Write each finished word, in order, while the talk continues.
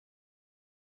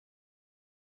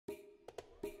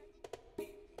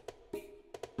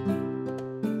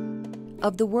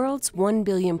Of the world's 1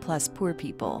 billion plus poor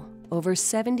people, over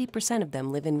 70% of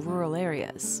them live in rural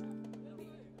areas.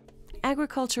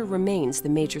 Agriculture remains the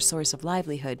major source of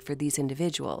livelihood for these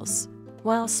individuals.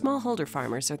 While smallholder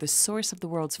farmers are the source of the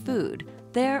world's food,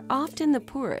 they're often the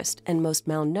poorest and most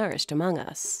malnourished among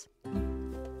us.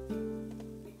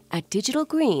 At Digital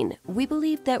Green, we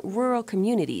believe that rural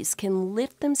communities can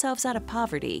lift themselves out of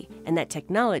poverty and that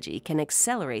technology can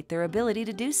accelerate their ability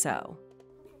to do so.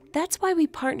 That's why we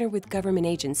partner with government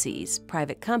agencies,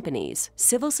 private companies,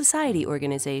 civil society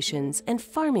organizations, and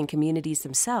farming communities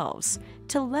themselves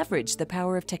to leverage the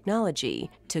power of technology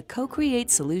to co-create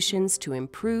solutions to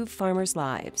improve farmers'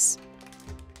 lives.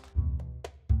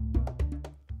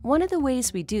 One of the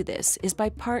ways we do this is by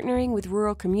partnering with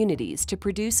rural communities to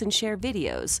produce and share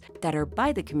videos that are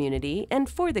by the community and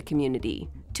for the community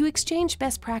to exchange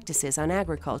best practices on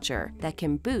agriculture that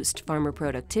can boost farmer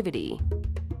productivity.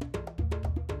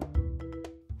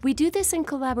 We do this in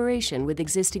collaboration with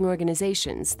existing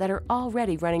organizations that are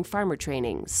already running farmer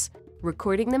trainings,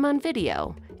 recording them on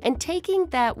video, and taking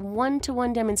that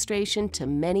one-to-one demonstration to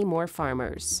many more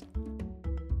farmers.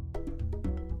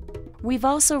 We've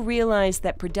also realized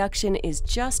that production is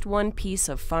just one piece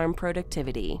of farm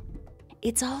productivity.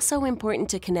 It's also important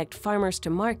to connect farmers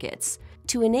to markets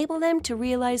to enable them to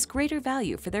realize greater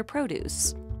value for their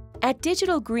produce. At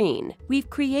Digital Green,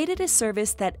 we've created a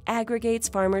service that aggregates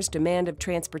farmers' demand of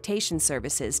transportation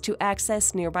services to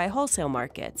access nearby wholesale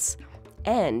markets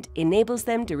and enables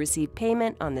them to receive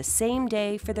payment on the same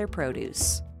day for their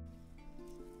produce.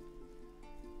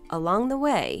 Along the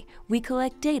way, we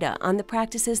collect data on the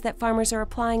practices that farmers are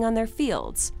applying on their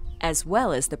fields, as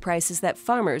well as the prices that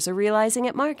farmers are realizing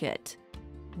at market.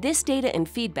 This data and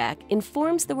feedback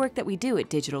informs the work that we do at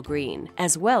Digital Green,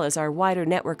 as well as our wider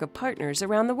network of partners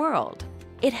around the world.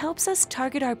 It helps us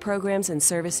target our programs and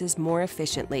services more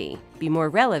efficiently, be more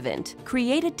relevant,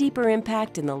 create a deeper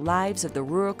impact in the lives of the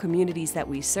rural communities that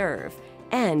we serve,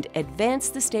 and advance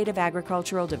the state of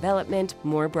agricultural development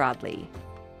more broadly.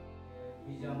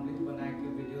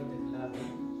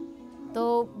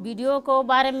 तो video को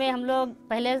बारे में हम लोग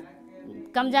पहले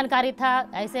कम जानकारी था,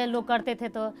 ऐसे लोग करते थे,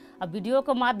 तो अब वीडियो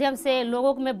के माध्यम से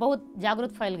लोगों में बहुत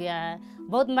जागरूक फैल गया है,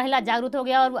 बहुत महिला जागरूक हो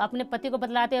गया और अपने पति को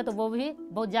बतलाते हैं तो वो भी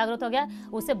बहुत जागरूक हो गया,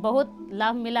 उससे बहुत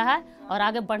लाभ मिला है और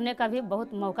आगे बढ़ने का भी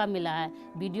बहुत मौका मिला है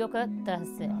वीडियो के तहत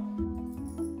से।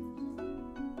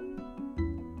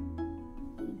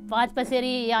 5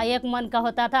 पसेरी या 1 मन का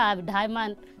होता था, अब 2.5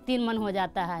 मन 3 मन हो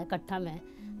जाता है इकट्ठा में,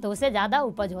 तो उससे ज़्यादा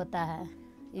उपज होता है,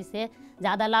 इससे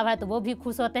ज़्यादा लाभ है, तो वो भी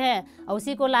खुश होते हैं और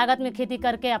उसी को लागत में खेती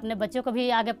करके अपने बच्चों को भी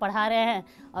आगे पढ़ा रहे हैं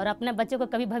और अपने बच्चों को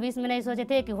कभी भविष्य में नहीं सोचे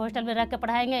थे कि हॉस्टल में रख के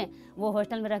पढ़ाएंगे, वो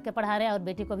हॉस्टल में रख के पढ़ा रहे हैं और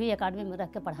बेटी को भी अकादमी में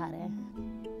रख के पढ़ा रहे हैं।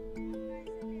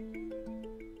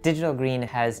 Digital Green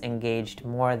has engaged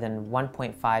more than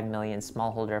 1.5 million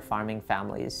smallholder farming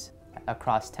families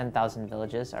across 10,000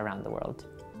 villages around the world.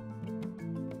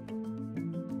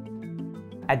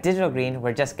 At Digital Green,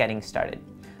 we're just getting started.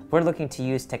 We're looking to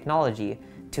use technology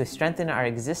to strengthen our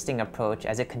existing approach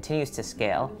as it continues to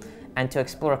scale and to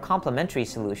explore complementary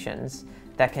solutions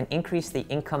that can increase the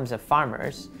incomes of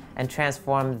farmers and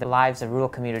transform the lives of rural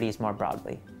communities more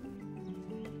broadly.